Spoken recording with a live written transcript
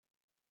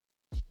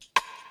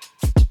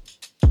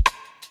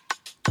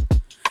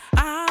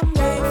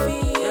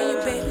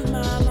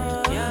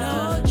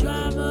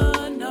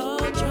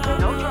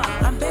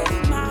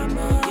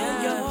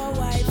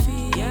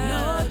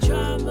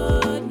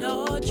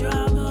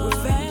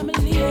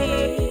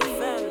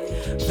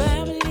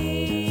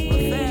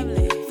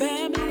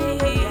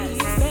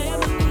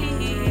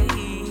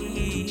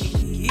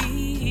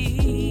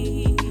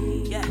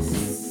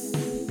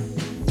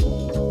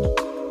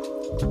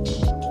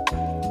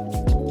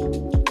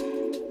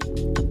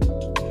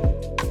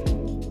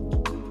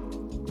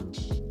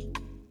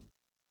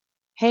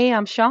Hey,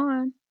 I'm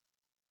Sean,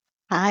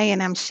 Hi,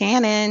 and I'm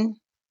Shannon.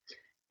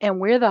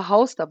 and we're the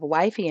host of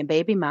Wifey and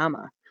Baby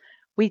Mama.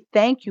 We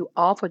thank you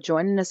all for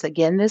joining us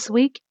again this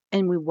week,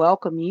 and we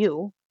welcome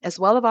you, as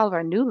well as all of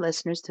our new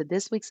listeners, to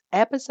this week's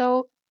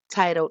episode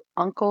titled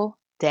Uncle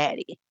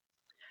Daddy.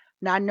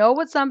 Now, I know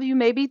what some of you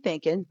may be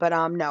thinking, but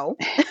no,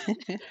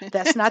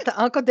 that's not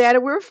the Uncle Daddy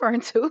we're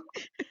referring to.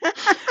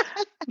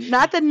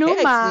 Not the new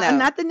Heck mom, no.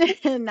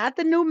 not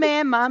the new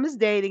man mom is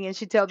dating, and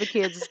she tells the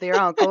kids it's their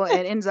uncle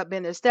and ends up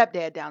being their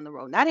stepdad down the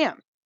road. Not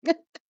him.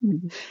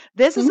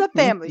 This is a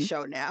family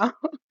show now.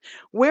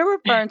 We're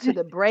referring to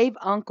the brave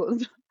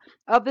uncles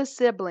of the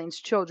siblings'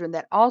 children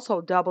that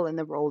also double in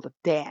the role of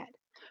dad.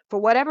 For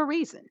whatever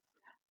reason,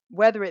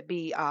 whether it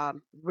be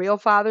real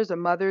fathers or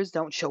mothers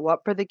don't show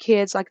up for the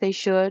kids like they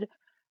should,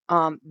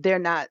 they're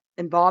not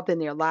involved in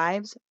their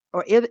lives,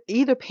 or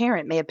either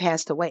parent may have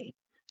passed away.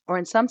 Or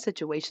in some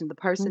situations, the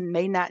person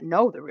may not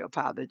know the real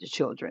father of the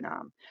children.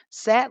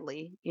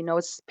 Sadly,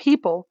 it's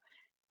people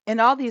in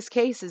all these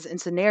cases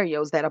and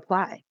scenarios that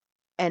apply.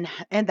 And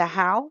the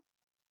how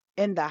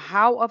and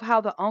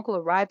how the uncle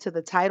arrived to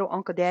the title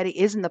Uncle Daddy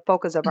isn't the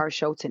focus of our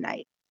show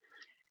tonight,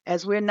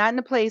 as we're not in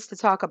a place to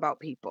talk about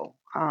people.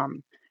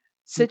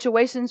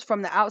 Situations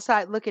from the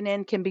outside looking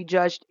in can be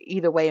judged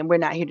either way, and we're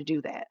not here to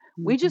do that.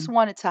 We just Mhm.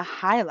 wanted to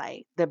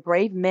highlight the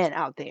brave men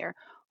out there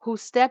who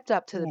stepped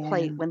up to the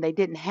plate Yeah. when they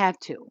didn't have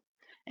to.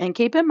 And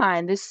keep in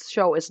mind, this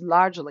show is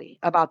largely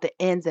about the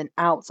ins and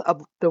outs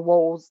of the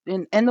woes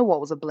and the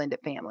woes of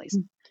blended families.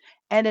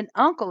 And an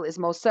uncle is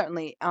most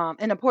certainly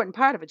an important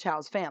part of a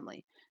child's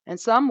family. And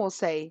some will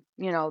say,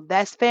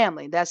 that's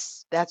family.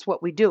 That's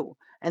what we do,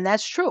 and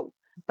that's true.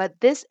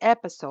 But this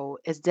episode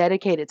is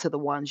dedicated to the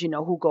ones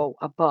who go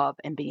above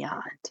and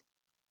beyond.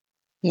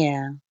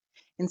 Yeah.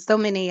 And so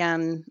many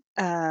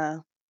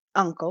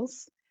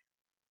uncles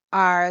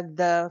are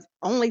the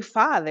only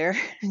father,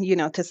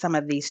 to some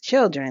of these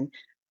children.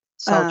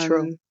 So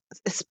true. Um,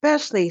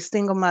 Especially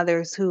single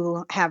mothers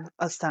who have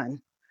a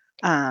son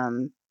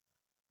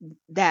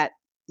that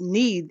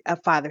need a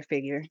father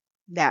figure.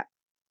 That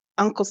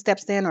uncle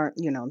steps in, or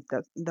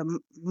the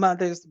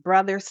mother's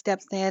brother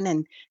steps in,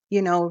 and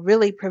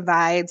really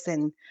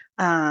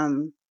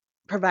um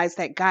provides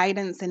that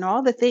guidance and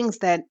all the things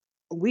that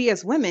we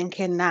as women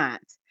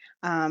cannot.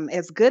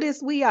 As good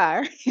as we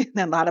are, and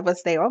a lot of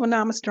us say, oh no,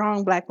 I'm a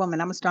strong black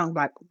woman, I'm a strong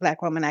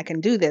black woman, I can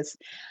do this.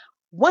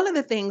 One of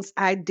the things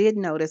I did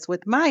notice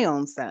with my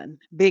own son,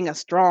 being a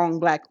strong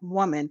black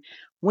woman,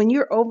 when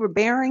you're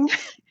overbearing,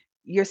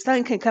 your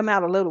son can come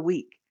out a little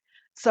weak.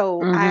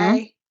 So Mm-hmm.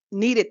 I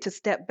needed to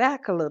step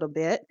back a little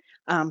bit.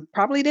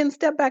 Probably didn't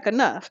step back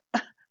enough,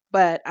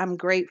 but I'm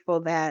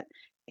grateful that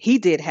he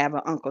did have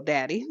an uncle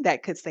daddy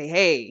that could say,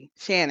 hey,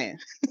 Shannon,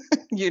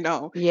 this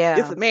is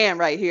Yeah. a man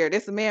right here.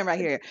 This is a man right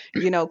here.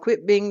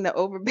 Quit being the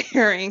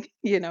overbearing,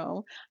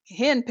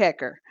 hen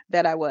pecker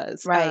that I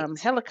was, Right.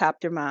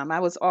 helicopter mom. I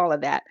was all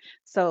of that.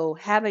 So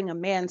having a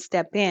man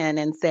step in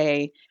and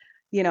say,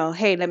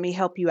 hey, let me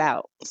help you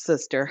out,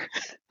 sister.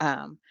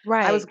 I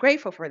was Right.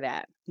 grateful for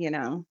that.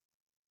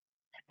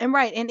 And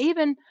right. And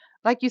even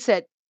like you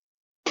said,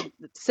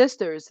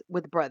 sisters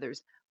with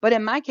brothers. But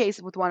in my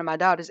case, with one of my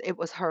daughters, it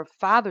was her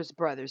father's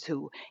brothers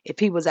who, if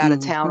he was out of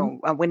town Hmm.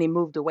 or when he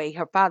moved away,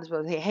 her father's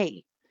brothers say,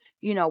 hey,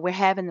 we're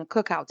having a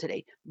cookout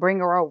today. Bring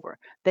her over.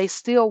 They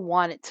still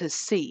wanted to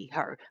see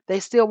her. They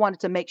still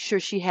wanted to make sure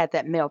she had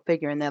that male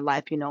figure in their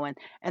life,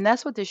 and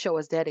that's what this show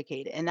is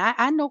dedicated. And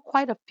I know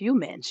quite a few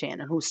men,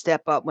 Shannon, who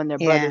step up when their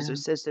brothers or Yeah.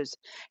 sisters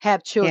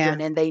have Yeah. children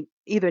and they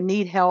either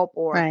need help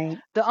or Right.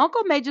 the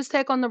uncle may just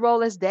take on the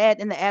role as dad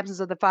in the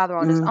absence of the father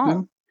on his Hmm.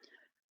 own.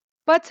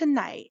 But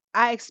tonight,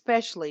 I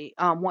especially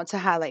want to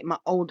highlight my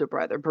older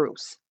brother,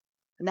 Bruce.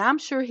 Now, I'm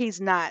sure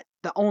he's not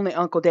the only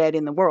Uncle Daddy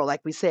in the world,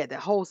 like we said, that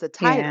holds the Yeah.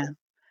 title.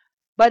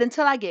 But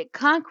until I get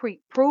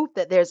concrete proof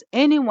that there's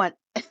anyone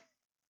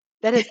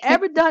that has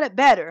ever done it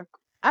better,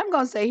 I'm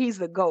going to say he's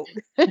the GOAT.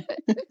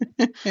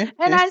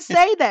 And I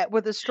say that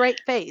with a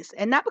straight face,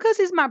 and not because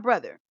he's my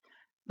brother.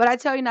 But I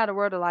tell you not a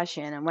word of lie,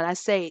 Shannon, when I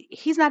say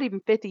he's not even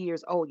 50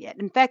 years old yet.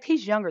 In fact,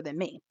 he's younger than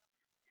me.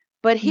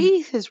 But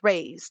he has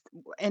raised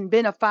and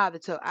been a father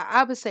to,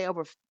 I would say,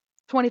 over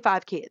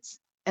 25 kids.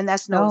 And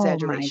that's no Oh my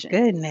exaggeration.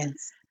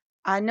 goodness.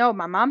 I know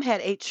my mom had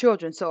 8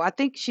 children, so I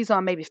think she's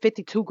on maybe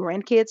 52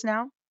 grandkids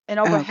now. And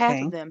over half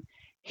of Okay. them,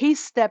 he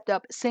stepped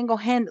up single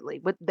handedly.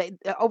 With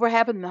over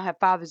half of them have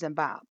fathers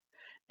involved.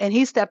 And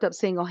he stepped up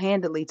single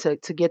handedly to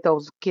get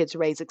those kids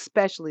raised,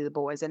 especially the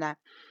boys. And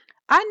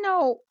I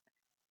know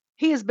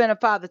he has been a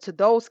father to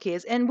those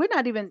kids. And we're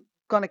not even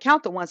going to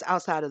count the ones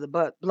outside of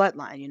the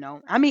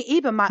bloodline. I mean,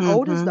 even my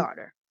oldest Mhm.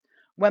 daughter,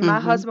 when my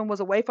Mhm. husband was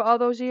away for all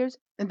those years.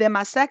 And then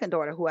my second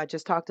daughter, who I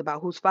just talked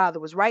about, whose father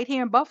was right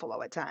here in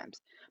Buffalo at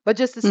times, but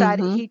just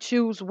decided Mhm. he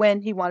choose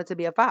when he wanted to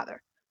be a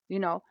father.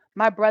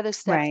 My brother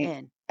stepped Right.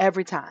 in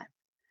every time.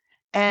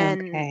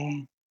 And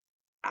Okay.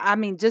 I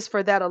mean, just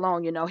for that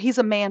alone, he's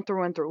a man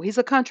through and through. He's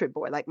a country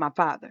boy like my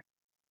father.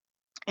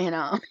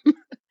 And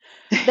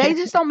they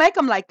just don't make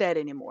them like that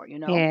anymore.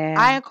 Yeah.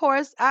 I of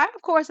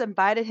course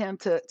invited him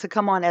to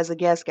come on as a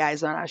guest,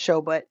 guys, on our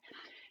show, but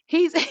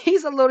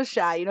he's a little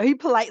shy, he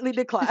politely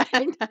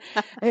declined.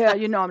 Yeah,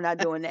 I'm not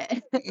doing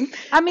that.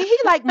 I mean,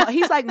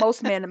 he's like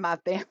most men in my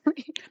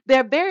family.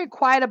 They're very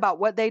quiet about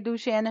what they do,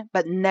 Shannon,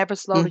 but never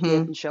slow to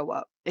give Mhm. and show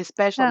up,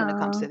 especially when it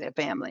comes to Oh. their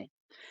family.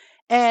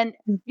 And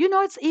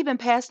it's even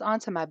passed on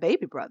to my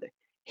baby brother.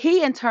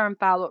 He in turn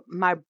followed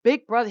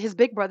his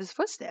big brother's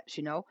footsteps.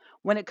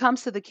 When it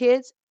comes to the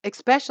kids,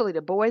 especially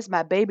the boys,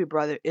 my baby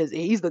brother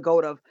he's the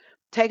goat of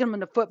taking them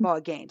to football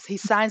games. He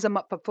signs them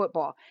up for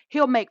football.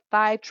 He'll make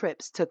 5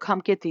 trips to come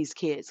get these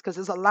kids because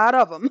there's a lot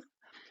of them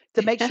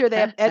to make sure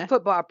they're at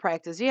football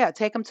practice. Yeah,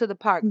 take them to the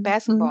park, Mhm.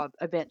 basketball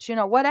events,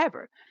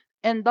 whatever.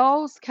 And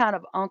those kind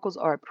of uncles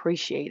are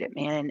appreciated,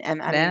 man.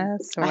 And I mean,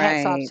 That's my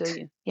hats off right. to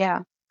you. Yeah,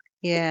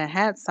 Yeah,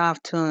 hats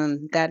off to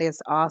him. That is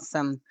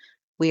awesome.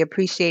 We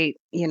appreciate,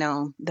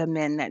 the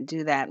men that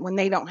do that when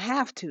they don't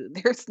have to.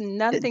 There's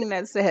nothing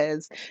that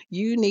says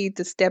you need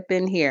to step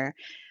in here.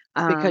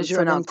 because you're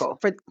For an them to, uncle.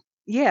 for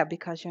yeah,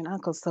 because you're an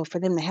uncle. So for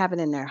them to have it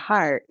in their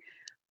heart,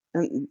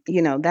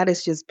 that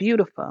is just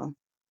beautiful.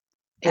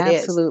 It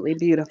is. Absolutely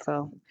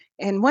beautiful.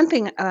 And one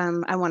thing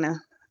I want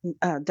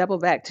to double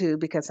back to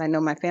because I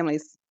know my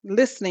family's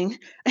listening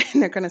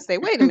and they're going to say,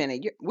 wait a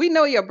minute, we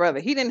know your brother.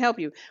 He didn't help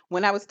you.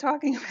 When I was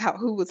talking about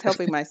who was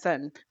helping my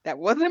son, that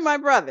wasn't my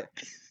brother.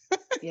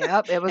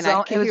 Yep, And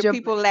I could hear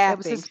people it was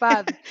laughing. his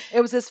father.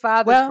 It was his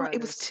father's Well, it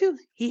was brothers. two.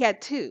 He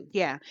had two.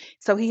 Yeah.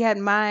 So he had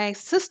my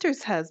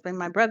sister's husband,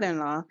 my brother in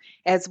law,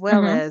 as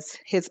well Mhm. as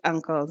his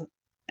uncle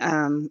in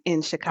On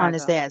his Chicago.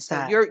 dad's So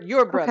side.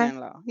 your brother Okay. in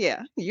law.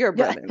 Yeah. Your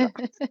Yeah. brother in law.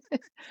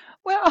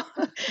 Well,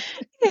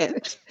 Yeah.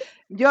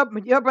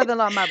 your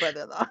brother-in-law, my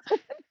brother-in-law.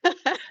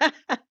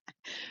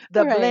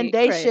 The Right. Right.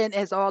 blendation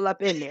is all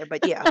up in there,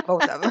 but yeah,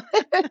 both of them.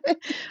 And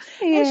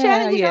Yeah.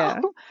 Shannon,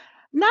 Yeah.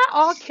 not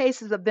all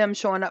cases of them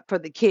showing up for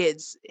the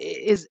kids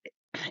is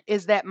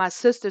that my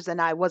sisters and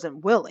I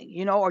wasn't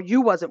willing, or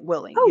you wasn't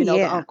willing, Oh, the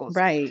yeah. uncles.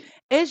 Right.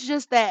 It's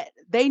just that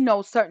they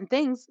know certain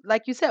things.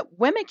 Like you said,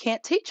 women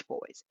can't teach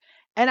boys.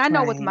 And I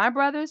know with Right. my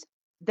brothers,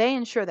 they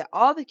ensure that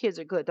all the kids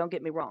are good. Don't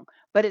get me wrong.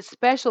 But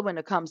especially when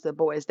it comes to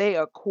boys, they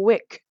are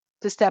quick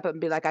to step up and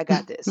be like, I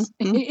got this.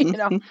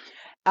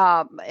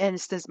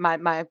 Instance,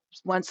 my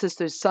one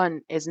sister's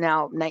son is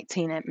now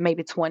 19 and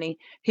maybe 20.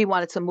 He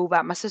wanted to move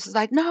out. My sister's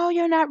like, no,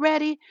 you're not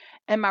ready.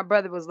 And my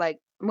brother was like,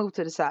 move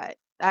to the side.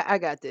 I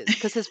got this.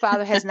 Because his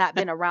father has not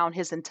been around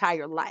his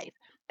entire life.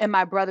 And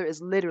my brother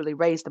is literally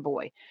raised a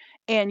boy.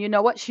 And you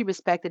know what? She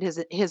respected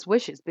his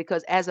wishes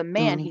because as a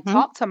man, he Mhm.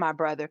 talked to my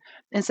brother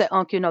and said,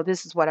 Uncle,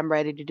 this is what I'm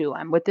ready to do.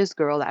 I'm with this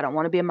girl. I don't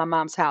want to be in my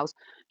mom's house.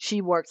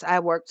 She works, I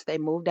worked. They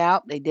moved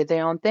out. They did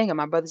their own thing. And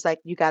my brother's like,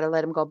 you got to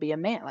let him go be a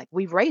man. Like,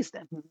 we've raised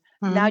him.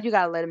 Now Mhm. you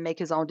got to let him make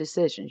his own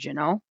decisions.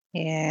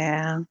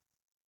 Yeah.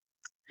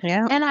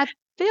 Yeah. And I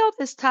feel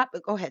this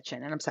topic. Go ahead,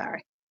 Shannon. I'm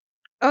sorry.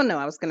 Oh, no,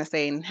 I was gonna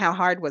say, and how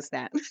hard was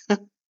that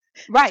to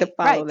Right,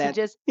 follow right. To that?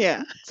 just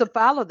Yeah. to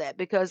follow that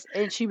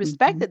and she Mhm.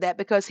 respected that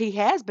because he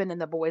has been in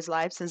the boy's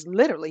life since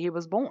literally he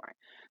was born.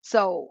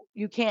 So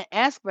you can't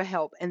ask for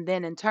help and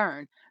then in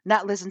turn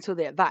not listen to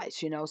the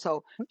advice.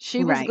 So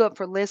she was Right. good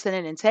for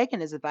listening and taking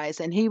his advice,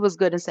 and he was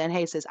good in saying,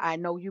 hey, sis, I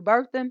know you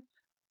birthed him,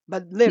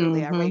 but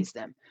literally I Mhm. raised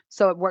them.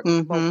 So it works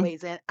both Mhm.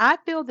 ways. And I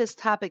feel this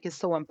topic is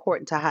so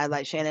important to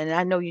highlight, Shannon, and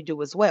I know you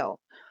do as well.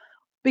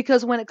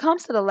 Because when it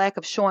comes to the lack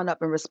of showing up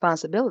in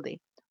responsibility,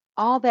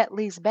 all that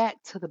leads back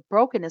to the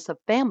brokenness of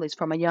families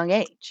from a young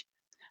age.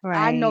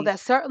 I know Right.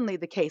 that's certainly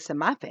the case in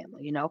my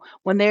family.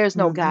 When there's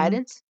no Mhm.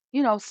 guidance,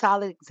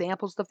 solid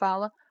examples to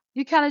follow,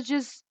 you kind of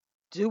just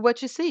do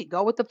what you see,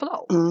 go with the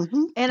flow.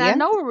 Mhm. And I Yep.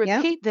 know we Yep.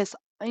 repeat this,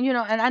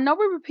 and I know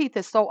we repeat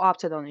this so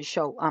often on this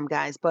show,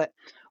 guys, but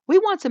we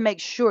want to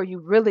make sure you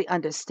really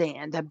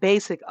understand the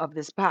basis of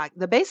this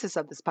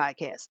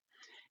podcast.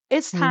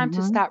 It's time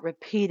to Mhm. stop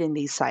repeating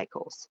these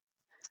cycles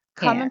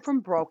coming Yes. from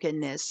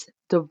brokenness,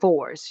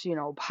 divorce,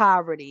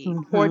 poverty,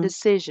 poor Mhm.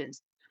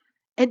 decisions.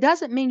 It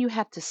doesn't mean you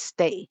have to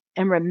stay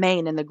and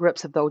remain in the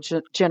grips of those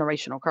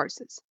generational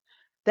curses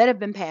that have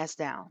been passed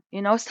down.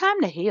 It's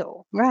time to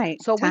heal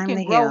Right. so we Time can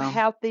to grow heal.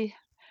 healthy,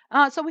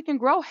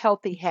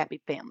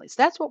 happy families.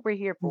 That's what we're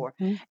here for.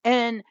 Mhm.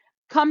 And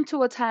come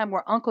to a time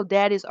where Uncle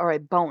Daddies are a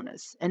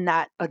bonus and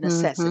not a Mhm.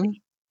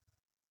 necessity.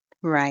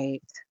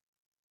 Right.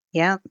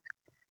 Yep.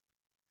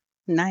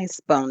 Nice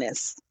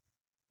bonus.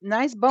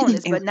 Nice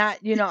bonus, And but not,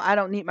 I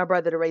don't need my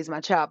brother to raise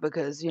my child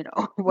because,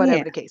 whatever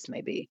yeah. the case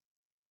may be.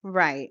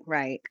 Right.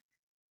 Right.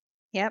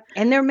 Yep.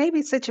 And there may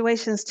be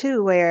situations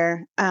too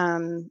where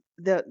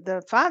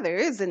the father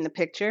is in the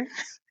picture,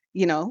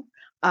 you know,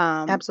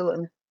 um,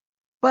 Absolutely.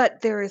 but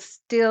there is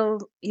still,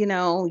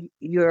 your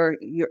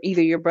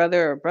either your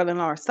brother or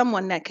brother-in-law or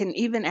someone that can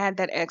even add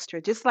that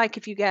extra. Just like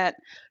if you got,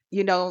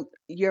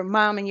 your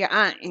mom and your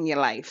aunt in your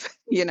life,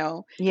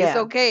 it's Yeah.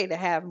 okay to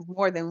have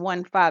more than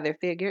one father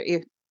figure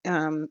if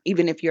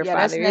even if your Yeah,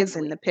 that's father is next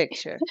in week. the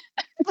picture.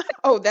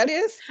 Oh, that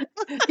is?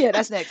 Yeah,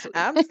 that's next week.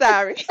 I'm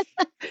sorry.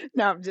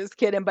 No, I'm just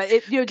kidding.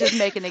 But you're just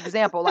making an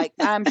example. Like,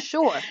 I'm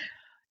sure.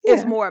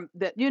 It's Yeah. more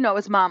that,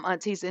 it's mom,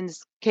 aunties in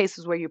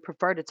cases where you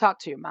prefer to talk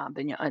to your mom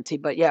than your auntie.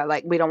 But yeah,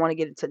 like we don't want to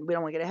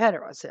get ahead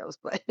of ourselves.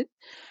 But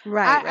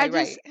Right, I right,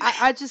 just right.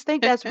 I just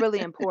think that's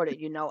really important,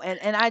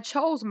 and I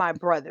chose my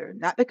brother,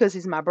 not because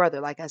he's my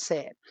brother, like I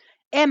said,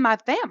 and my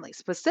family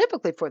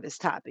specifically for this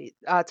topic,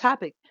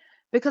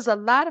 because a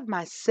lot of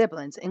my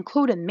siblings,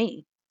 including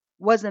me,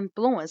 was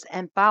influenced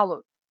and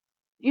followed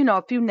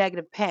a few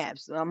negative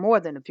paths, more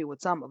than a few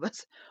with some of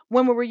us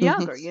when we were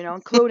Mhm. younger,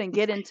 including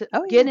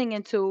Oh, yeah. getting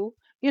into,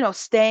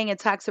 staying in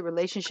toxic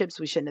relationships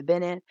we shouldn't have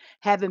been in,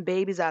 having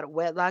babies out of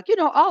wedlock,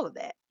 all of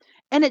that.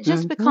 And it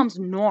just Mhm. becomes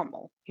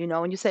normal,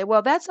 and you say,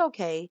 well, that's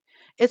okay.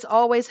 It's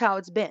always how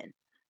it's been.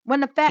 When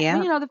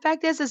Yeah. the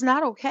fact is, it's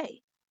not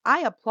okay.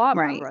 I applaud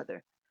my Right.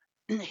 brother.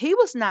 He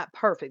was not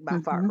perfect by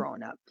far Mhm.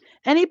 growing up.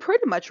 And he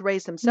pretty much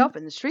raised Mm. himself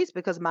in the streets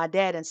because my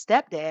dad and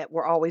stepdad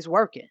were always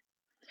working.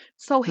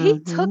 So he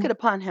took Mhm. it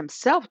upon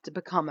himself to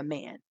become a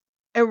man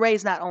and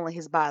raise not only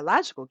his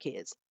biological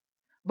kids,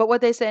 but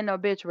what they say in the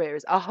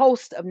obituaries, a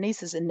host of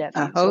nieces and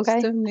A nephews,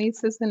 host okay? of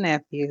nieces and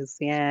nephews.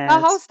 A Yes.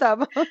 host of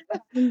them.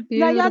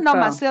 Now, y'all know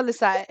my Beautiful. silly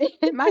side.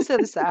 My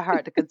silly side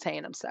hard to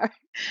contain, I'm sorry.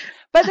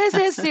 But this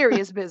is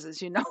serious business,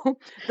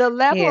 The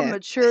level of Yes.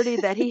 maturity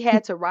that he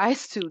had to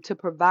rise to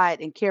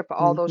provide and care for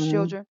all those Mhm.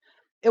 children,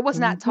 it was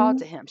not taught Mhm.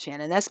 to him,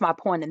 Shannon. That's my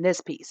point in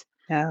this piece.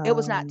 It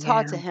was Oh, not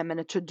taught yeah. to him in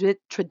a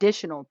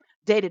traditional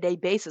day-to-day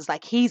basis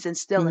like he's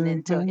instilling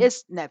into Mhm.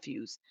 his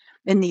nephews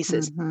and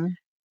nieces. Mhm.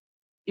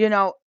 You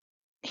know,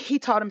 he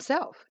taught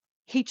himself.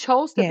 He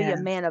chose to be a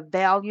Yeah. man of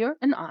value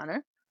and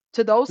honor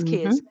to those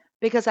kids Mhm.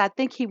 because I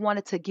think he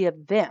wanted to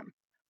give them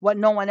what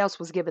no one else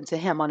was given to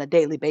him on a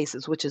daily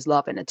basis, which is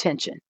love and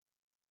attention.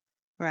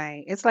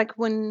 Right. It's like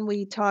when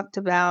we talked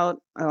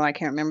about, oh, I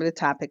can't remember the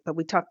topic, but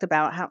we talked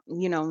about how,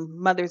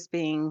 mothers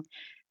being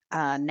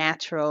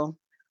natural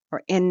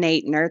or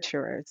innate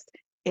nurturers.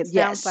 It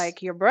sounds Yes,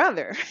 like your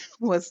brother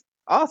was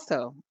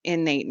also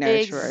innate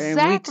nurturer, and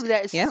exactly.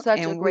 That is yeah,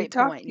 such a and we great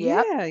talked, point.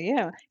 Yep, yeah,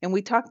 yeah, and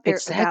we talked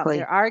there about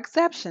there exactly. are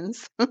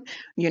exceptions,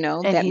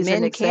 And that he's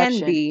an men can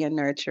exception. be a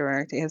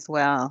nurturer as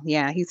well.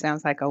 Yeah, he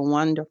sounds like a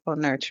wonderful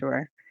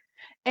nnurturer,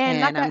 And and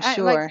like I'm I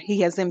like sure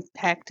he has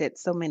impacted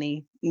so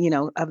many,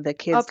 of the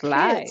of kids'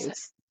 kids,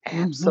 lives.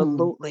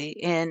 Hmm.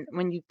 absolutely. And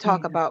when you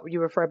talk Yeah. about,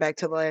 you refer back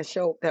to the last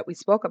show that we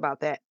spoke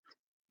about that.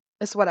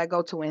 That's what I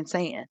go to in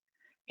saying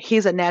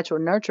he's a natural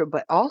nurturer,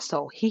 but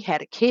also he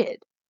had a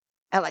kid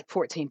at like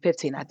 14,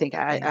 15. I think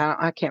Okay.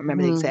 I can't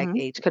remember the exact Hmm.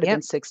 age. Could have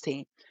been Yep.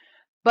 16.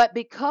 But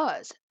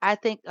because I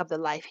think of the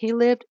life he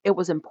lived, it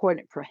was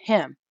important for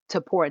him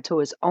to pour into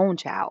his own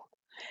child.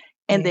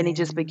 And then he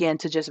just Yeah. began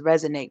to just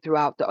resonate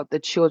throughout the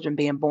children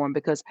being born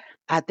because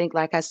I think,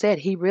 like I said,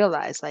 he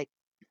realized like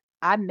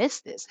I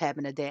miss this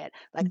having a dad.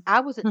 Like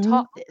I wasn't Hmm.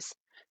 taught this.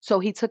 So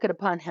he took it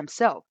upon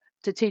himself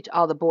to teach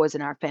all the boys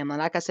in our family.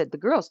 And like I said, the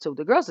girls too.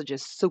 The girls are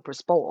just super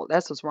spoiled.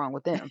 That's what's wrong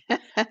with them.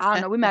 I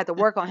don't know. We might have to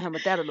work on him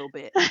with that a little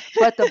bit.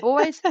 But the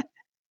boys,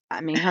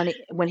 I mean, honey,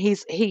 when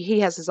he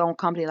has his own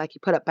company, like he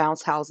put up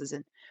bounce houses,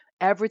 and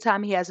every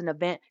time he has an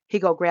event, he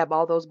go grab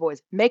all those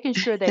boys, making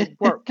sure they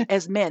work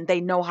as men.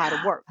 They know how to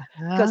work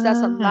because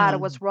that's a lot of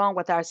Ah, what's wrong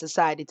with our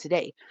society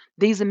today.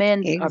 These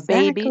men are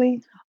babied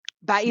exactly.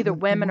 by either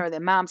women Mhm, or their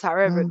moms,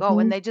 however it go,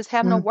 and mhm, they just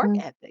have no work mhm.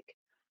 ethic.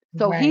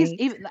 So he's Right.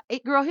 even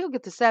girl, he'll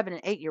get to 7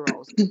 and 8 year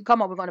olds.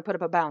 Come on, we're going to put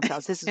up a bounce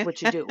house. This is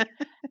what you do.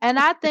 And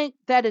I think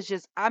that is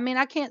just, I mean,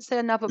 I can't say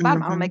enough about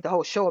him. I don't Mhm. make the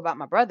whole show about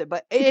my brother,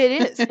 but it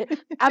is.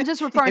 I'm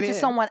just referring It to is.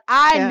 someone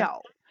I Yeah.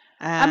 know.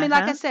 I mean,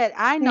 like I Uh-huh. said,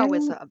 I know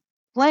it's Yeah.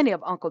 plenty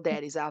of Uncle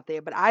Daddies out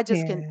there, but I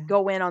just can Yeah.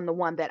 go in on the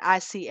one that I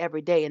see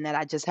every day and that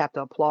I just have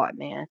to applaud,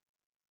 man.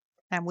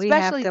 And we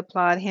have to Especially,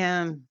 applaud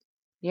him,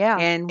 yeah,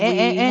 and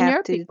we and have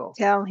your to people.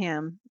 tell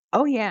him.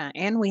 Oh, yeah,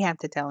 and we have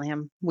to tell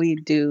him we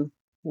do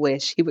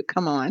wish he would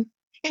come on.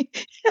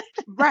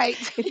 Right.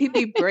 If he'd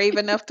be brave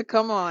enough to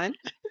come on.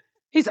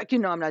 He's like,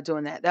 I'm not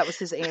doing that. That was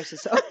his answer.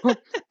 So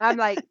I'm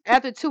like,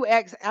 after two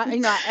X, I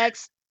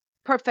asked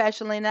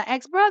professionally and I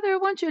asked, brother, I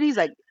want you. And he's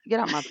like, get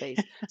out my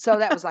face. So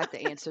that was like the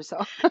answer.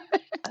 So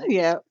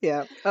Yeah,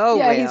 yeah. Oh,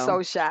 yeah, he's well.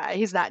 so shy.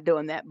 He's not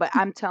doing that. But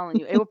I'm telling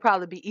you, it would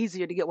probably be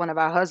easier to get one of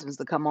our husbands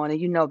to come on.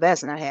 And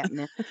that's not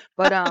happening.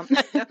 But I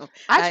know.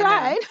 I I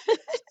know. tried.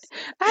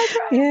 I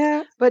tried.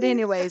 Yeah. But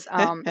anyways,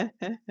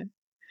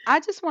 I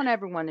just want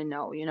everyone to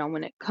know,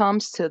 when it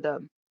comes to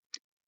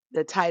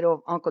the title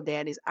of Uncle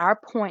Daddies, our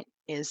point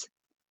is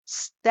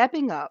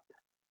stepping up.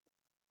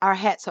 Our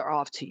hats are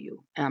off to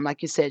you.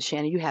 Like you said,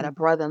 Shannon, you had a Mhm,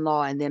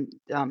 brother-in-law and then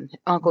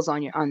uncles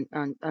on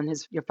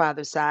your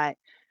father's side.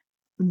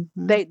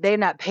 mhm. They're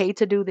not paid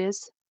to do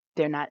this.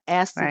 They're not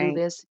asked to do Right.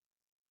 this.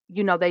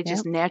 They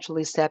just Yep.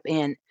 naturally step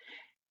in.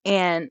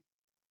 And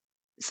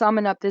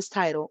summing up this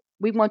title,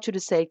 we want you to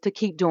say to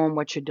keep doing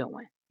what you're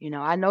doing.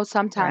 I know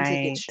sometimes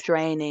it gets Right.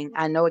 straining.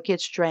 I know it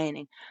gets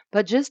straining,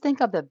 but just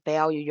think of the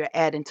value you're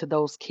adding to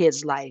those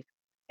kids' life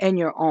and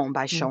your own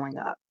by Mm. showing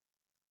up.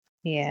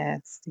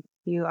 Yes.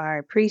 You are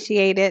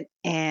appreciated,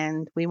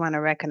 and we want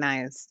to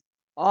recognize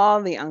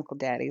all the Uncle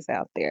Daddies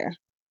out there.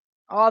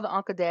 All the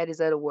uncle daddies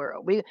of the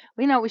world. We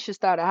know we should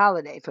start a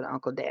holiday for the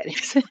uncle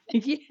daddies.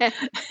 Yeah.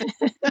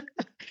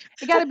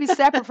 It got to be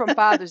separate from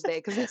Father's Day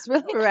because it's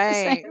really not the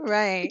same. Right,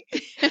 right.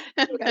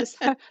 We got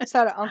to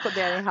start an uncle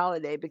daddy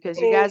holiday because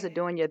you guys are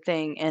doing your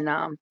thing and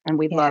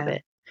we love Yeah,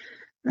 it.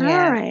 All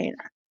yeah. right.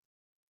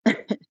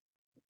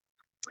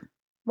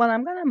 Well,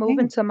 I'm gonna move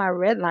Hey, into my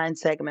red line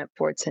segment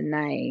for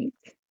tonight.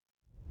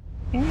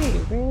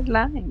 hey, red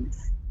lines.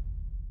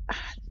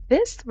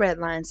 This red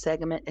line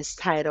segment is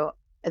titled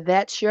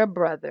 "That's Your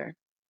Brother,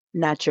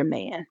 Not Your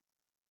Man."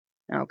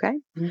 Okay.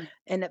 Mm.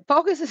 And it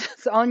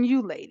focuses on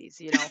you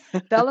ladies,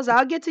 fellas.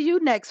 I'll get to you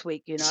next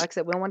week,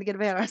 except we don't want to get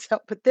ahead of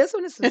ourselves, but this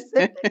one is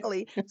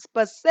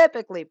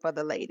specifically for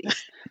the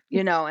ladies,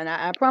 and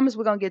I promise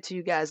we're gonna get to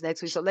you guys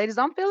next week. So ladies,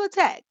 don't feel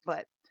attacked,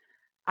 but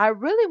I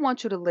really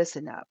want you to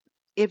listen up.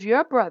 If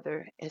your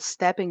brother is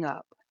stepping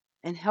up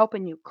and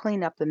helping you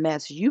clean up the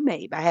mess you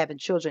made by having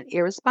children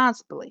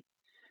irresponsibly,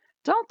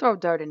 don't throw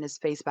dirt in his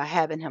face by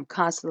having him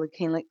constantly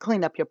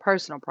clean up your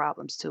personal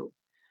problems too.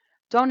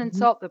 Don't Mhm.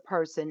 insult the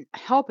person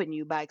helping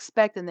you by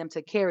expecting them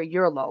to carry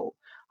your load,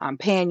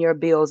 paying your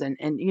bills and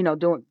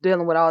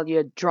dealing with all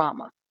your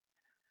drama.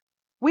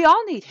 We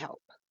all need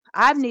help.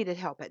 I've needed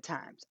help at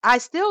times. I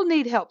still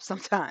need help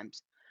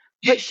sometimes.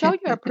 But show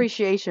your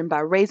appreciation by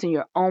raising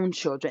your own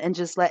children and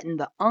just letting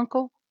the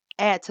uncle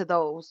add to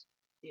those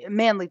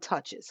manly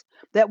touches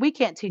that we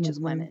can't teach as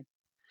Mhm. women.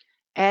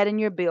 Adding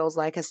your bills,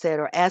 like I said,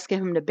 or asking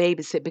him to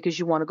babysit because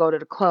you want to go to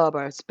the club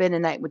or spend the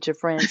night with your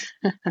friends,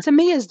 to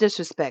me is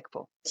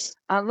disrespectful.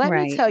 Let me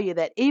Right. tell you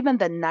that even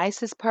the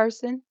nicest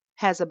person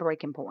has a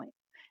breaking point.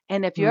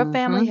 And if your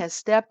family Mhm. has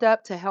stepped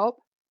up to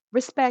help,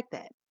 respect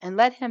that and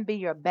let him be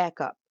your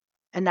backup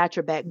and not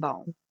your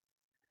backbone.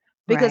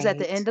 Because at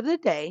the Right. end of the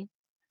day,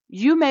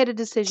 you made a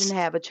decision to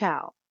have a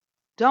child.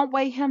 Don't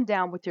weigh him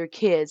down with your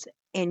kids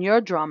and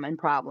your drama and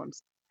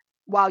problems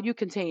while you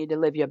continue to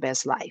live your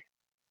best life.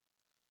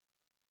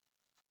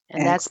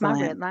 And that's my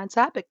red Excellent. line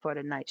topic for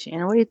tonight,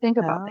 Shannon. What do you think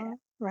about that? Oh,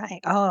 right.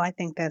 Oh, I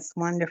think that's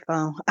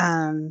wonderful.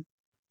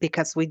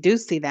 Because we do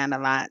see that a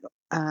lot,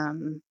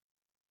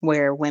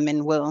 where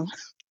women will,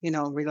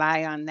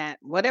 rely on that,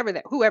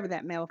 whoever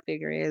that male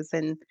figure is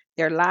in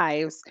their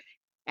lives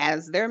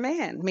as their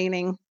man,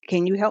 meaning,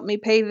 can you help me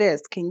pay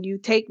this? Can you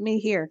take me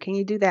here? Can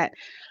you do that?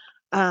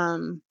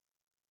 Um,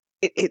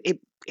 it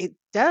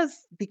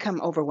does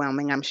become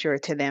overwhelming, I'm sure,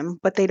 to them,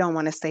 but they don't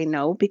want to say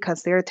no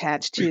because they're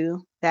attached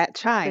to that The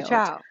child.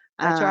 child.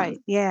 That's right.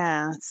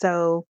 Yeah.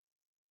 So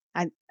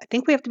I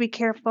think we have to be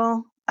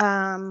careful,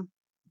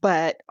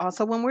 but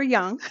also when we're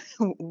young,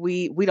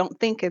 we don't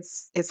think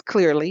it's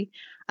clearly.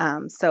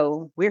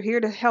 So we're here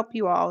to help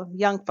you all,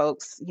 young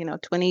folks,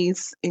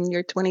 20s, in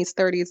your 20s,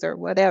 30s, or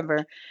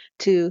whatever,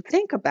 to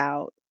think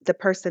about the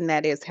person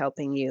that is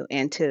helping you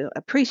and to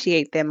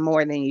appreciate them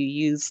more than you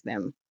use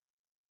them.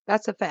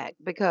 That's a fact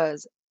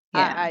because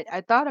Yeah.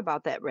 I thought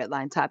about that red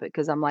line topic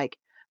because I'm like,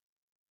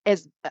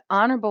 as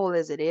honorable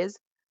as it is,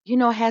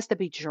 it has to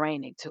be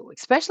draining too,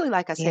 especially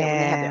like I said, when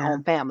they have their Yeah.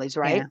 own families,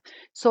 right? Yeah.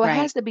 So it Right.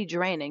 has to be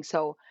draining.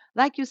 So,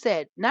 like you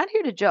said, not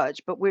here to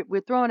judge, but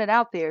we're throwing it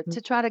out there Mm.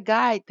 to try to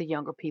guide the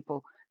younger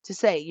people to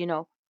say,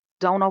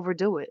 don't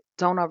overdo it,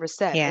 don't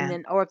overstep. And Yeah.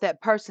 then, or if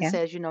that person Yeah.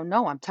 says,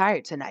 no, I'm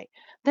tired tonight,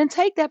 then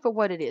take that for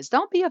what it is.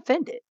 Don't be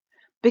offended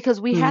because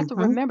we have to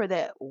Mhm. remember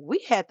that we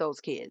had those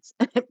kids.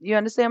 You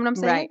understand what I'm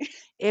saying? Right.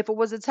 If it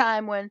was a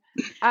time when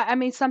I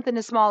mean, something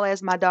as small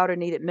as my daughter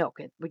needed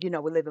milk, and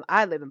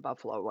I live in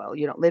Buffalo. Well,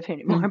 you don't live here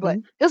anymore, but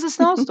Mhm. it was a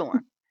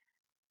snowstorm.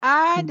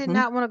 I did Mhm.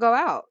 not want to go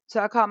out,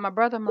 so I called my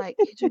brother. I'm like,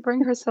 "Could you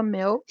bring her some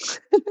milk?"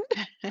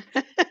 And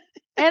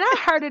I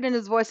heard it in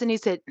his voice, and he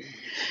said,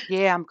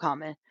 "Yeah, I'm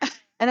coming."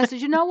 And I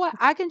said, "You know what?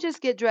 I can just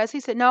get dressed." He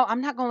said, "No,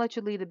 I'm not going to let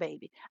you leave the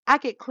baby." I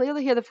could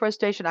clearly hear the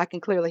frustration. I can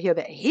clearly hear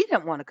that he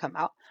didn't want to come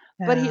out,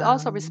 but he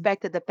also Um,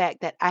 respected the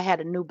fact that I had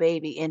a new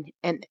baby, and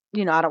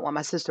I don't want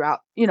my sister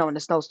out, in the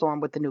snowstorm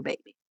with the new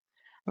baby.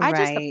 I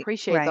just right.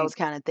 appreciate Right. those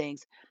kind of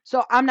things.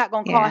 So I'm not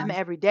going to call Yeah. him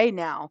every day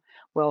now.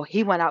 Well,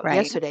 he went out Right.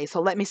 yesterday, so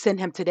let me send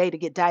him today to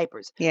get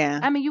diapers. Yeah.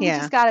 I mean, you Yeah.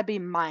 just got to be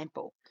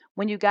mindful.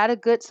 When you got a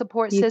good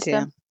support You do.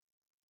 system,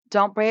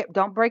 don't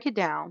break it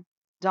down.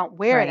 Don't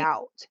wear it Right.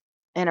 out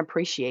and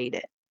appreciate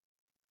it.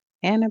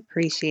 And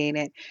appreciate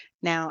it.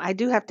 Now, I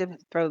do have to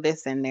throw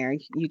this in there.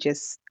 You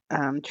just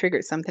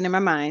triggered something in my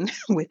mind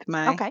with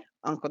my Okay,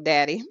 uncle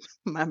daddy,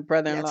 my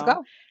brother in let's law.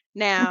 go.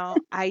 Now,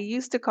 I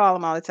used to call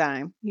him all the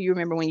time. You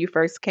remember when you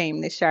first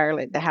came to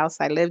Charlotte, the house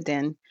I lived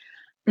in?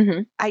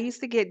 Hmm. I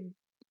used to get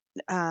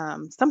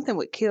something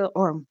would kill,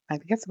 or I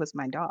guess it was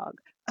my dog,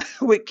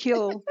 would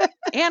kill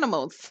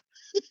animals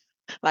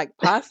like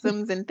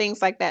possums and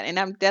things like that. And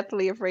I'm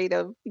deathly afraid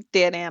of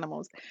dead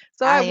animals.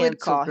 So I I am would too,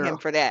 call him girl.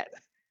 for that.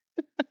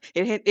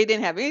 It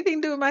didn't have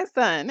anything to do with my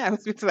son. I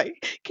was just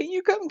like, "Can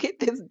you come get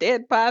this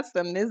dead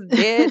possum, this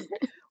dead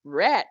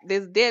rat,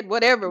 this dead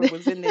whatever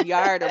was in the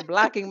yard or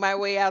blocking my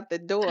way out the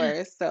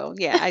door?" So,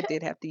 yeah, I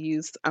did have to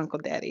use Uncle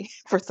Daddy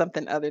for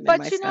something other than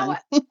my But you know son.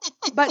 what?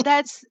 But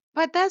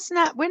that's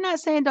not. We're not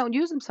saying don't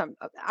use them. Some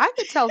I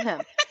could tell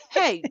him,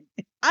 hey.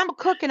 I'm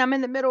cooking. I'm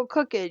in the middle of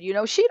cooking.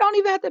 She don't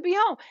even have to be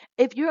home.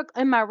 If you're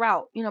in my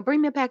route,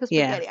 bring me a pack of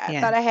Yeah, spaghetti. I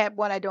yeah. thought I had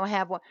one. I don't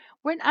have one.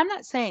 I'm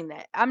not saying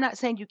that. I'm not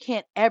saying you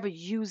can't ever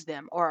use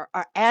them or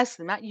ask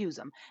them, not use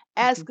them,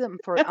 Mhm. ask them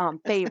for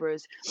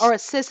favors or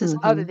assistance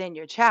other Mhm. than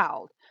your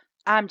child.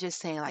 I'm just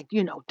saying, like,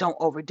 don't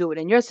overdo it.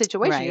 In your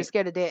situation, you're Right.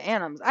 scared of dead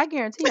animals. I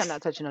guarantee I'm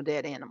not touching no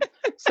dead animal.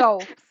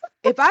 So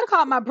if I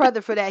caught my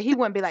brother for that, he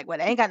wouldn't be like, well,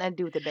 it ain't got nothing to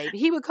do with the baby.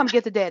 He would come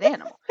get the dead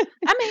animal.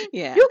 I mean,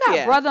 Yeah, you got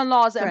yeah.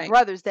 brother-in-laws and Right.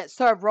 brothers that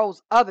serve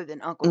roles other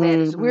than Uncle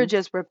Daddies. We're Mhm.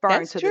 just referring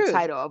That's to the true.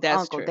 title of That's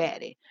Uncle true.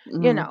 Daddy.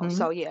 Mhm.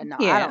 So yeah, no, I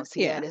Yeah, don't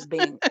see yeah. that as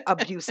being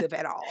abusive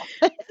at all.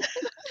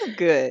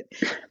 Good.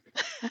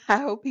 I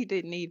hope he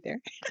didn't either.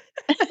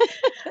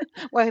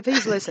 Well, if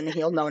he's listening,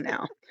 he'll know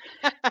now.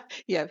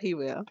 Yeah, he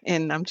will,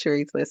 and I'm sure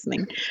he's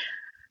listening.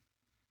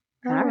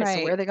 All All right, so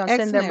where right. are they gonna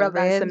send them Excellent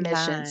red red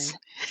submissions? line.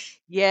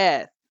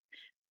 Yes.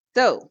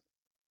 So,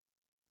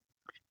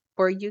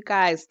 for you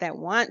guys that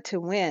want to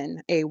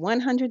win a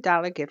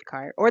 $100 gift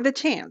card or the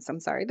chance, I'm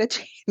sorry,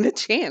 the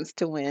chance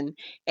to win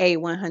a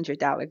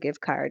 $100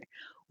 gift card,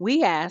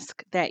 we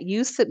ask that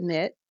you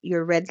submit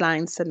your red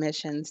line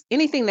submissions.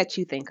 Anything that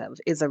you think of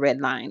is a red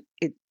line.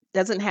 It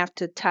doesn't have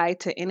to tie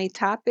to any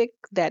topic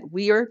that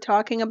we are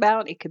talking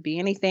about. It could be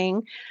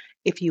anything.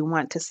 If you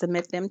want to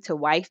submit them to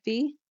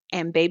wifey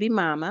and baby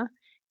mama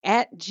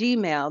at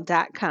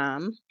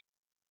gmail.com,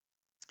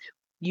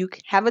 you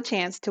have a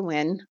chance to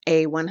win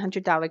a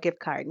 $100 gift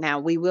card. Now,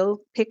 we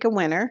will pick a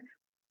winner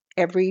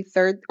every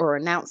third or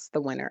announce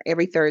the winner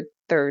every third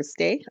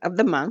Thursday of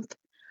the month.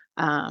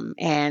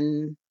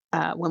 And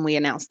when we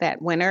announce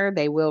that winner,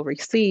 they will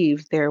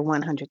receive their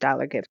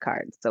 $100 gift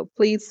card. So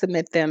please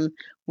submit them.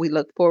 We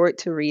look forward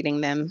to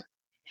reading them.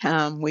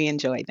 We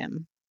enjoy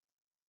them.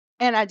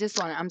 And I just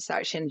want to, I'm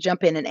sorry, Shannon,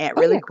 jump in and add Oh,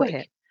 really yeah, go quick.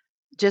 ahead.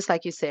 Just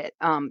like you said,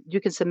 you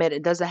can submit.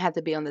 It doesn't have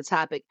to be on the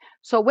topic.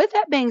 So with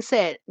that being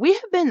said, we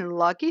have been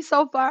lucky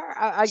so far.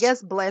 I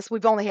guess blessed.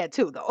 We've only had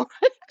two though.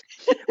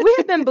 We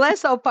have been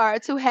blessed so far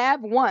to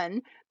have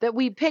one that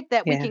we picked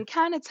that we Yeah, can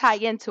kind of tie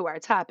into our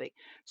topic.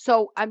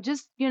 So I'm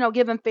just,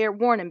 giving fair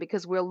warning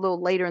because we're a little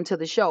later into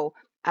the show.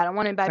 I don't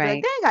want anybody to be like,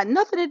 right. they ain't got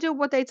nothing to do with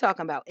what they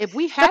talking about. If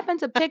we happen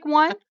to pick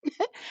one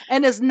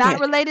and it's not Yeah,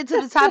 related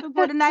to the topic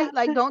for tonight,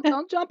 like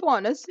don't jump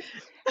on us.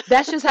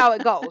 That's just how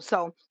it goes.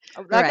 So,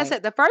 like I right.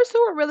 said, the first two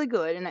are really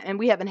good, and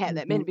we haven't had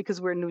that many Hmm.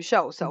 because we're a new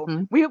show. So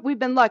Hmm. we've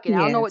been lucky. I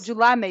don't know what Yes.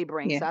 July may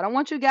bring, Yeah. so I don't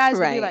want you guys to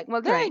be Right. like,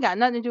 well, that Right. ain't got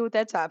nothing to do with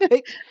that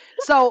topic.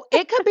 So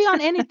it could be on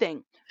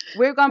anything.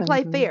 We're gonna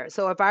play Hmm. fair.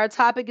 So if our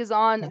topic is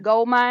on Yeah.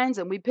 gold mines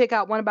and we pick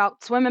out one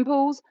about swimming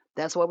pools,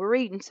 that's what we're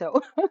reading.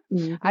 So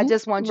I Hmm.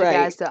 just want you Right.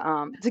 guys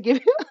to give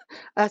you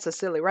that's a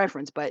silly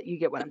reference, but you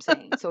get what I'm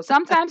saying. So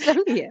sometimes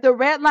the, Yeah. the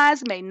red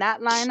lines may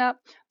not line up,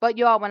 but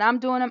y'all, when I'm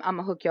doing them, I'm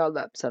gonna hook y'all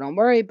up. So don't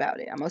worry about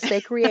it. I'm gonna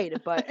stay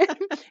creative. But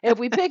if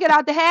we pick it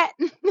out the hat,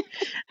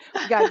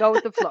 we gotta go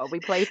with the flow. We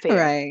play fair.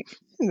 Right.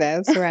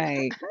 That's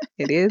right.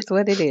 It is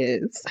what it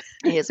is.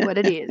 It's what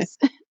it is.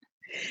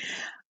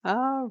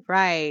 All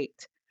right.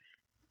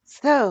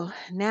 So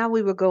now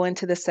we will go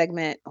into the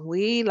segment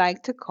we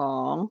like to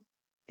call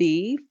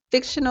the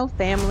fictional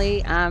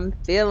family I'm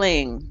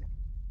feeling.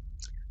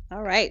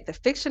 All right. The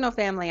fictional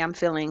family I'm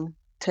feeling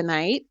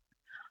tonight,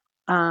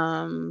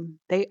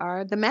 they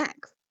are the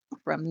Macs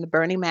from the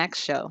Bernie Mac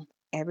show.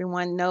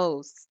 Everyone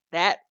knows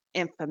that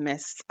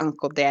infamous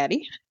Uncle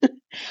Daddy.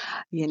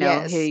 You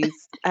know, Yes.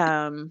 he's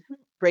and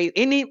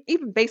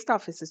even based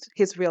off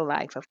his real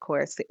life, of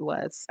course, it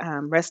was.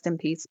 Rest in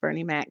peace,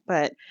 Bernie Mac.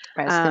 But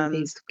Rest in um,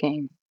 peace,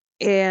 King.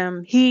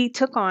 he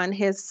took on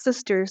his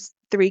sister's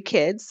three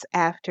kids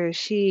after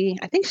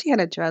I think she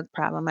had a drug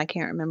problem. I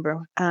can't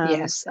remember.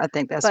 Yes, I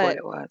think that's what But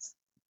it was.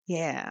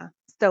 yeah,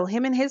 so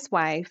him and his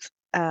wife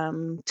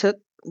took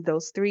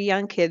those three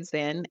young kids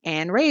in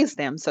and raised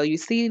them. So you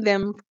see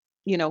them,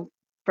 you know,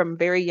 from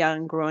very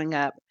young growing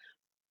up.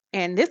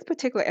 And this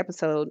particular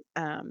episode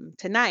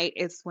tonight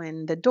is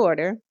when the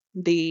daughter,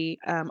 the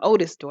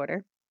oldest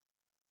daughter,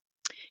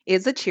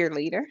 is a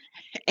cheerleader,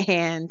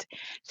 and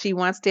she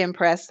wants to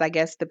impress, I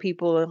guess, the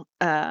people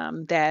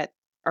that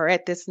are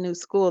at this new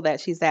school that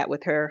she's at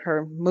with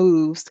her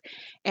moves.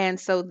 And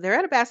so they're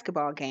at a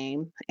basketball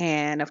game,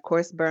 and of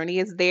course Bernie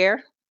is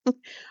there,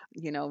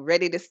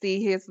 ready to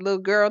see his little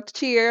girl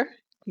cheer.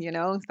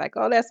 It's like,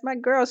 oh, that's my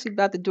girl. She's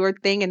about to do her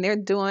thing. And they're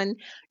doing,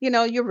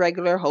 your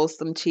regular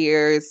wholesome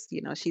cheers.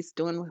 She's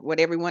doing what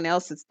everyone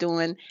else is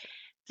doing.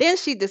 Then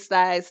she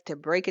decides to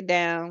break it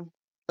down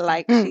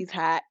like she's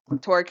hot,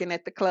 twerking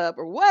at the club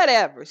or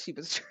whatever she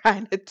was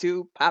trying to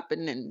do,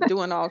 popping and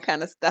doing all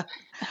kind of stuff.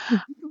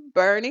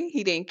 Bernie,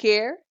 he didn't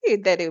care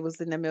that it was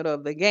in the middle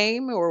of the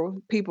game or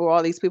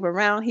all these people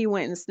around. He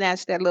went and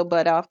snatched that little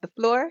butt off the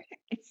floor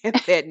and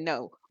said,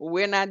 "No,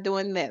 we're not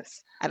doing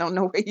this. I don't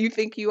know where you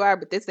think you are,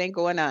 but this ain't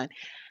going on."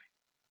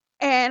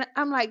 And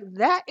I'm like,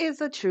 that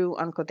is a true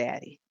Uncle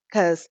Daddy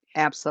because he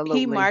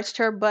Absolutely. marched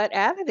her butt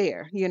out of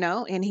there,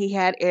 and he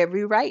had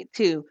every right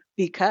to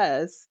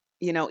because,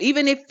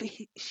 even if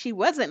she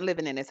wasn't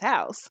living in his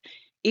house,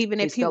 even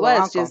if He's he still our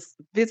was uncle. just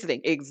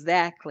visiting.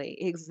 Exactly,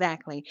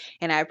 exactly.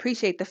 And I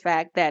appreciate the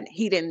fact that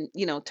he didn't,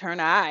 turn an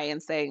eye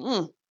and say,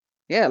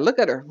 yeah, look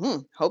at her.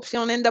 Hope she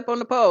don't end up on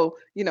the pole.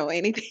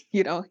 Anything,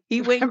 he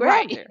went and grabbed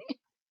Right. her.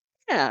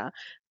 Yeah.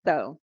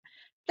 So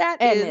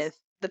that And is if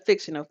the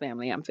fictional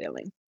family I'm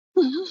feeling.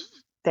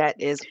 that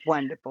is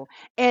wonderful.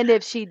 And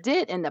if she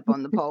did end up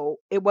on the pole,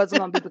 it wasn't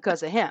going to be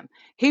because of him.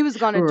 He was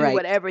going to do Right.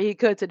 whatever he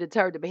could to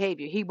deter the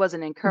behavior. He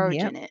wasn't Yep.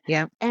 encouraging it.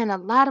 Yep. And a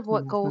lot of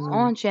what goes Hmm.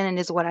 on, Shannon,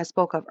 is what I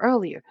spoke of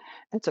earlier.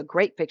 It's a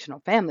great fictional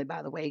family,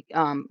 by the way.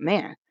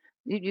 Man,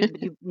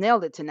 you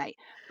nailed it tonight.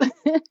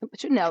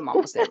 But you nail them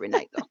almost every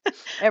night, though,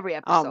 every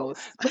episode.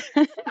 Almost.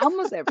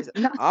 Almost every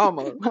no,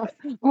 Almost.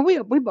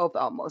 well, we both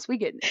almost we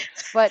getting there.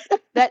 But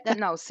that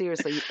no,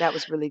 seriously, that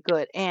was really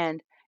good.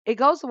 And it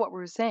goes to what we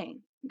were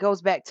saying. It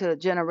goes back to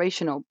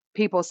generational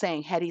people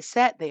saying, had he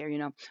sat there,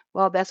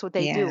 well, that's what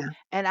they do. Yeah.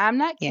 And I'm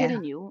not Yeah.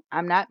 kidding you.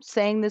 I'm not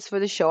saying this for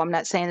the show. I'm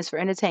not saying this for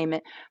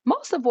entertainment.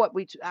 Most of what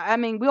I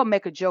mean, we'll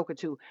make a joke or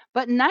two,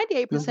 but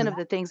 98% Hmm. of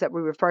the things that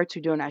we refer to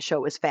during our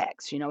show is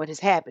facts. It has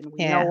happened. We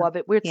know Yeah. of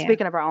it. We're Yeah.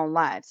 speaking of our own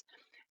lives.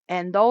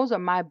 And those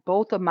are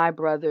both of my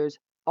brothers,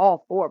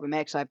 all four of them.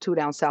 Actually, I have two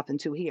down south and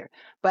two here,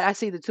 but I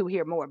see the two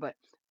here more. But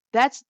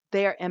that's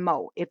their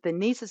MO. If the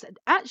nieces,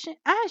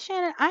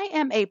 Shannon, I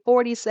am a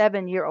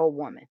 47-year-old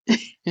woman.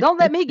 Don't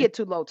let me get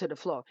too low to the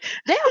floor.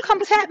 They'll come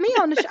tap me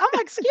on the shoulder. I'm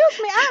like, excuse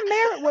me, I'm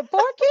married with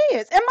 4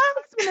 kids, and my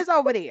husband is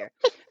over there.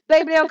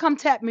 Baby, they'll come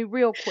tap me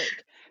real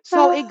quick.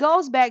 So it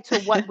goes back to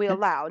what we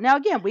allow. Now,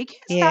 again, we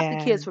can't stop the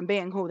Yeah. kids from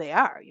being who they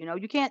are.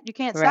 You can't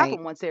stop Right.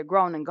 them once they're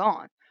grown and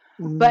gone.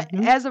 But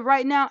Hmm. as of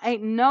right now,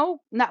 ain't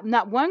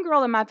not one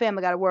girl in my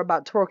family got to worry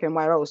about twerking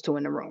while those two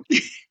in the room.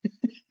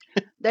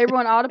 They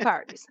run all the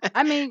parties.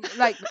 I mean,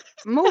 like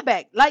move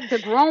back. Like the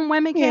grown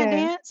women can't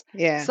Yeah. dance.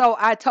 Yeah. So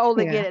I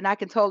totally Yeah. get it and I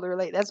can totally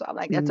relate. That's why I'm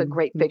like, that's a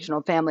great Hmm.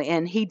 fictional family.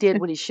 And he did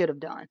what he should have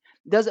done.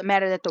 Doesn't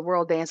matter that the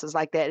world dances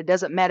like that. It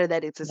doesn't matter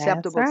that it's That's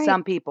acceptable to right.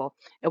 some people.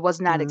 It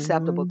was not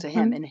acceptable to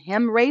him. Hmm. And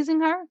him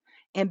raising her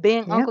and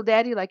being Yep. Uncle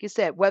Daddy, like you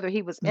said, whether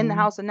he was in the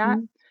house or not,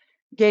 Hmm.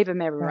 gave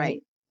him every Right.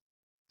 right.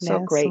 So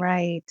That's great.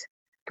 right.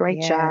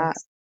 Great job.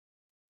 Yes.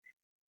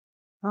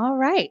 All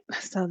right.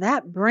 So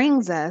that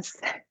brings us,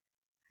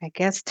 I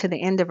guess, to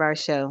the end of our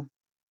show.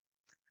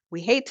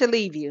 We hate to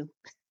leave you,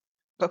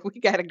 but we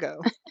got to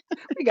go.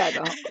 We gotta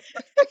go home.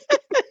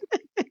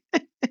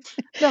 It's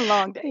been a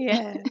long day.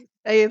 Yeah.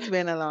 It's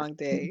been a long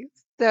day.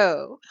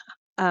 So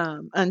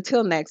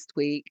until next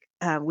week,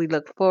 we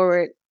look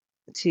forward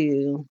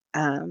to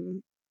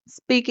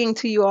speaking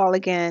to you all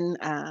again,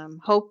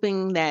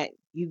 hoping that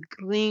you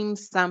glean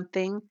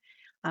something,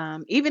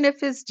 even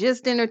if it's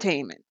just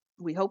entertainment.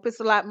 We hope it's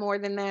a lot more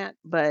than that,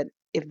 but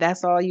if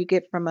that's all you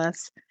get from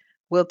us,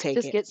 we'll take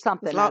Just it. get As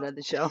something long, out of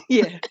the show.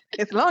 yeah,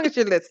 as long as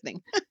you're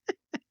listening.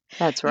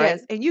 That's right.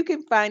 Yes, and you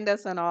can find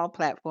us on all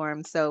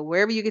platforms. So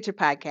wherever you get your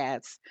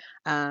podcasts,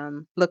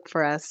 look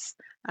for us,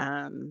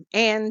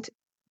 and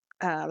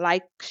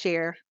like,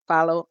 share,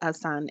 follow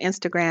us on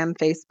Instagram,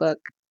 Facebook,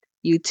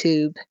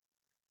 YouTube.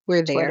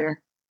 We're there.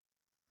 Twitter.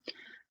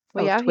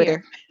 We Oh, out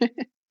Twitter. here.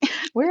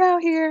 We're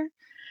out here.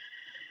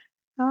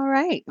 All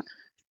right.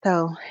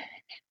 So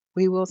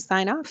we will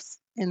sign off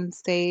and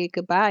say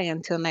goodbye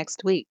until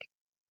next week.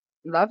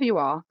 Love you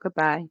all.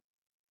 Goodbye.